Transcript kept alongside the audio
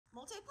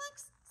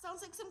Multiplex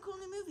sounds like some cool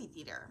new movie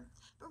theater,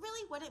 but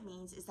really what it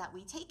means is that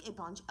we take a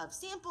bunch of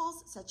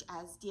samples, such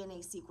as DNA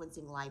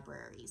sequencing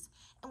libraries,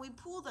 and we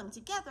pool them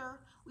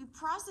together, we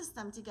process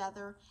them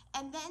together,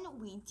 and then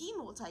we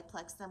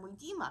demultiplex them, we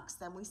demux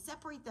them, we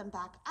separate them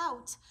back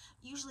out,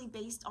 usually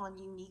based on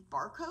unique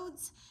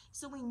barcodes,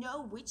 so we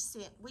know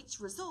which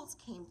results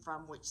came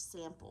from which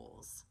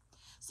samples.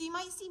 So you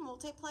might see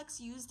multiplex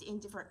used in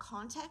different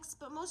contexts,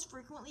 but most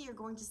frequently you're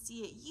going to see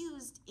it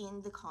used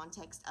in the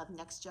context of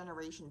next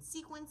generation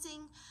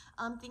sequencing,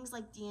 things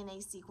like DNA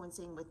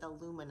sequencing with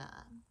Illumina.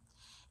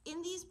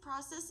 In these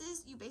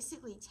processes, you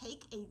basically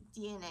take a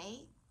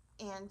DNA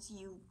and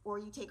you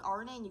take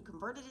RNA and you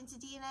convert it into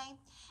DNA,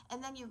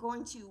 and then you're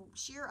going to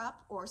shear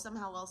up or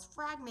somehow else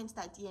fragment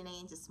that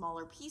DNA into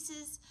smaller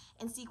pieces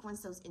and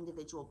sequence those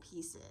individual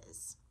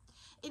pieces.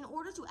 In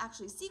order to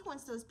actually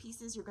sequence those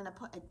pieces, you're going to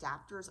put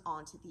adapters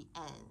onto the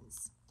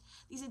ends.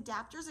 These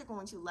adapters are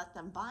going to let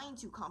them bind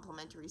to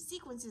complementary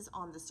sequences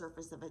on the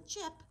surface of a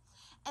chip,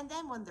 and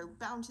then when they're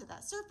bound to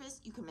that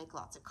surface, you can make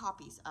lots of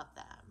copies of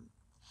them.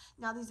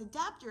 Now, these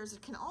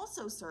adapters can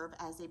also serve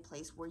as a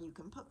place where you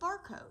can put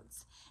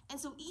barcodes. And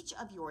so each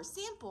of your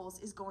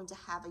samples is going to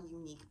have a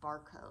unique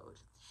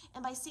barcode.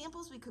 And by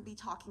samples, we could be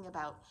talking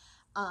about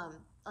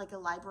like a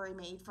library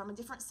made from a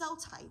different cell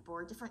type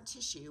or a different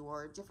tissue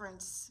or a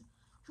different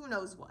who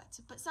knows what,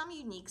 but some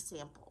unique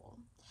sample.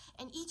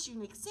 And each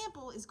unique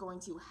sample is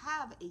going to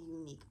have a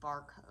unique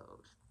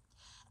barcode.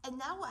 And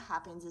now what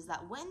happens is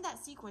that when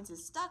that sequence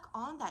is stuck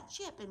on that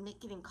chip and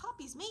getting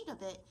copies made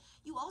of it,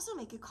 you also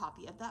make a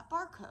copy of that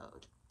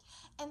barcode.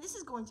 And this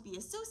is going to be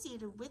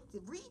associated with the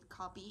read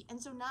copy, and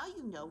so now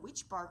you know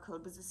which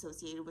barcode was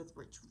associated with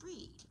which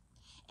read.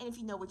 And if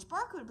you know which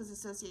barcode was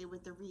associated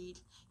with the read,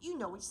 you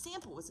know which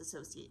sample was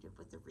associated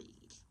with the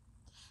read.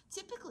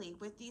 Typically,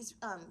 with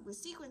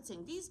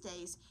sequencing these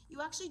days,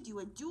 you actually do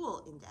a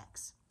dual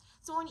index.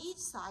 So on each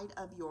side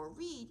of your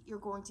read, you're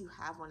going to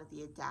have one of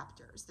the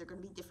adapters. There are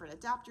going to be different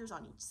adapters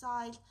on each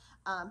side,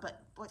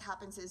 but what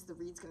happens is the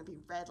read's going to be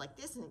read like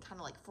this, and it kind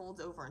of like folds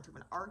over into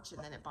an arch,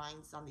 and then it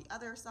binds on the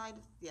other side,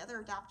 the other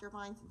adapter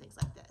binds, and things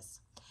like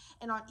this.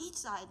 And on each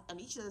side, on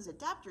each of those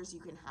adapters, you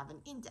can have an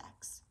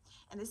index.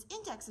 And this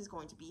index is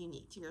going to be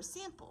unique to your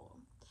sample.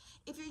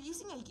 If you're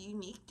using a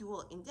unique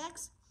dual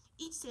index,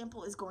 each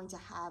sample is going to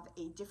have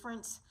a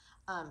different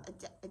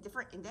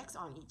index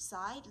on each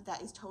side that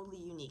is totally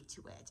unique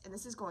to it. And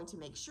this is going to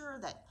make sure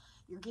that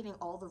you're getting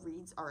all the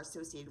reads are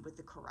associated with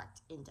the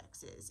correct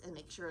indexes, and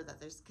make sure that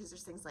because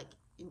there's things like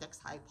index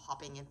type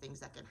hopping and things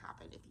that can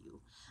happen if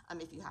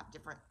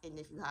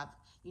you have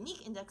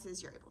unique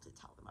indexes, you're able to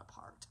tell them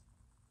apart.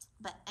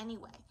 But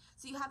anyway,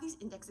 so you have these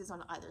indexes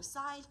on either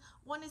side.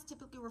 One is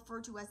typically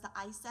referred to as the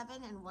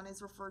I7 and one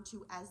is referred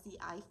to as the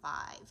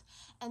I5.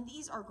 And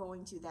these are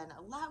going to then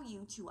allow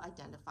you to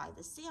identify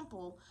the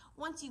sample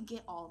once you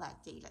get all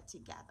that data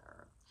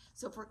together.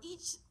 So for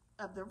each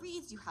of the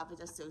reads, you have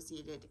its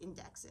associated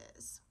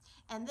indexes.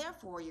 And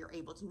therefore, you're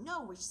able to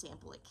know which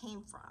sample it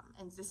came from.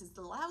 And this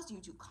allows you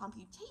to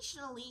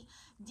computationally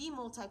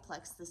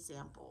demultiplex the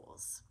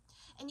samples.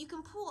 And you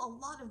can pool a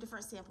lot of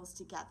different samples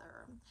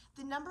together.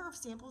 The number of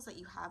samples that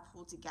you have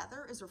pooled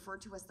together is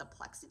referred to as the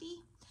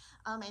plexity.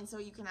 And so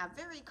you can have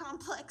very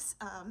complex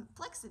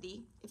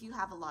plexity if you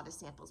have a lot of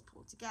samples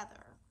pooled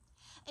together.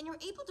 And you're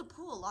able to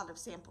pool a lot of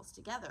samples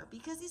together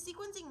because these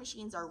sequencing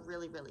machines are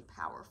really, really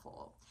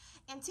powerful.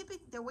 And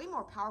typically, they're way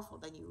more powerful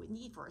than you would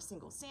need for a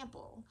single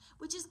sample,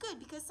 which is good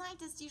because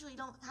scientists usually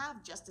don't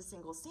have just a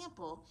single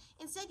sample.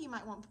 Instead, you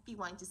might be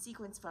wanting to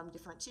sequence from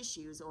different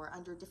tissues or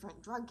under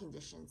different drug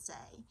conditions,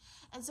 say.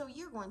 And so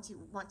you're going to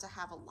want to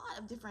have a lot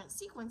of different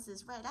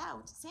sequences read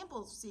out,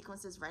 sample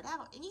sequences read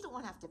out, and you don't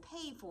want to have to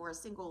pay for a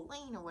single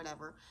lane or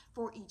whatever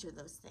for each of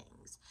those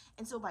things.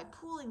 And so by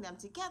pooling them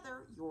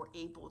together, you're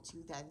able to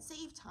then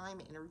save time,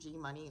 energy,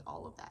 money,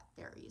 all of that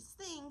various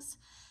things,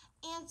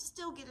 and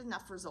still get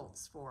enough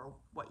results for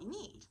what you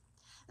need.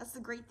 That's the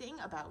great thing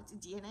about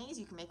DNA is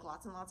you can make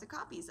lots and lots of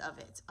copies of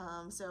it.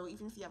 So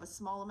even if you have a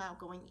small amount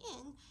going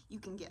in, you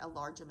can get a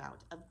large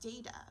amount of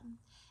data.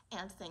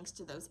 And thanks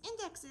to those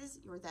indexes,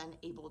 you're then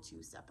able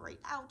to separate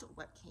out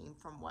what came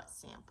from what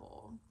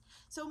sample.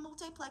 So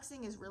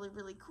multiplexing is really,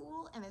 really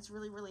cool, and it's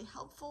really, really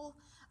helpful.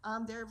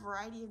 There are a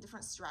variety of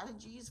different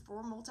strategies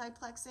for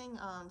multiplexing.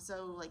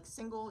 So like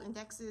single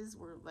indexes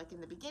were like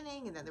in the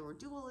beginning, and then there were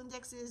dual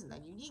indexes, and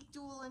then unique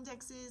dual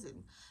indexes,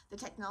 and the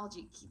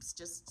technology keeps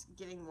just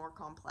getting more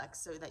complex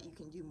so that you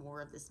can do more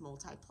of this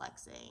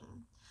multiplexing.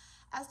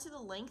 As to the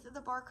length of the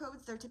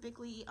barcodes, they're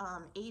typically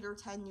 8 or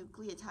 10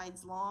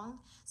 nucleotides long.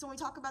 So when we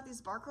talk about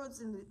these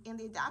barcodes and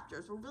the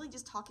adapters, we're really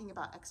just talking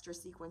about extra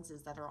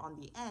sequences that are on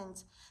the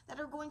end that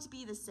are going to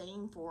be the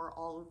same for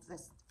all of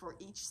this. For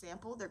each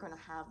sample, they're going to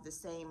have that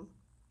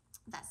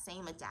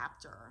same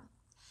adapter.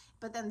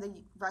 But then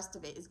the rest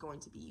of it is going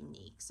to be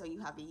unique. So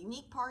you have a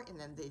unique part and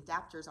then the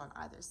adapters on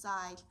either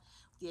side.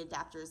 The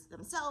adapters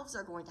themselves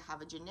are going to have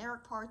a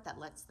generic part that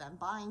lets them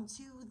bind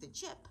to the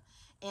chip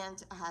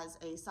and has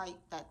a site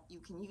that you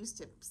can use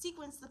to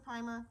sequence the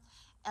primer.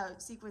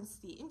 sequence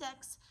the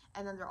index,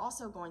 and then they're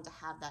also going to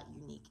have that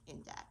unique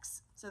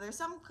index. So there's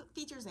some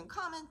features in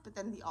common, but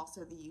then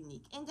also the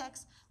unique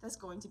index that's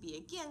going to be,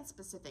 again,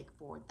 specific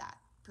for that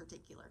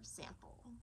particular sample.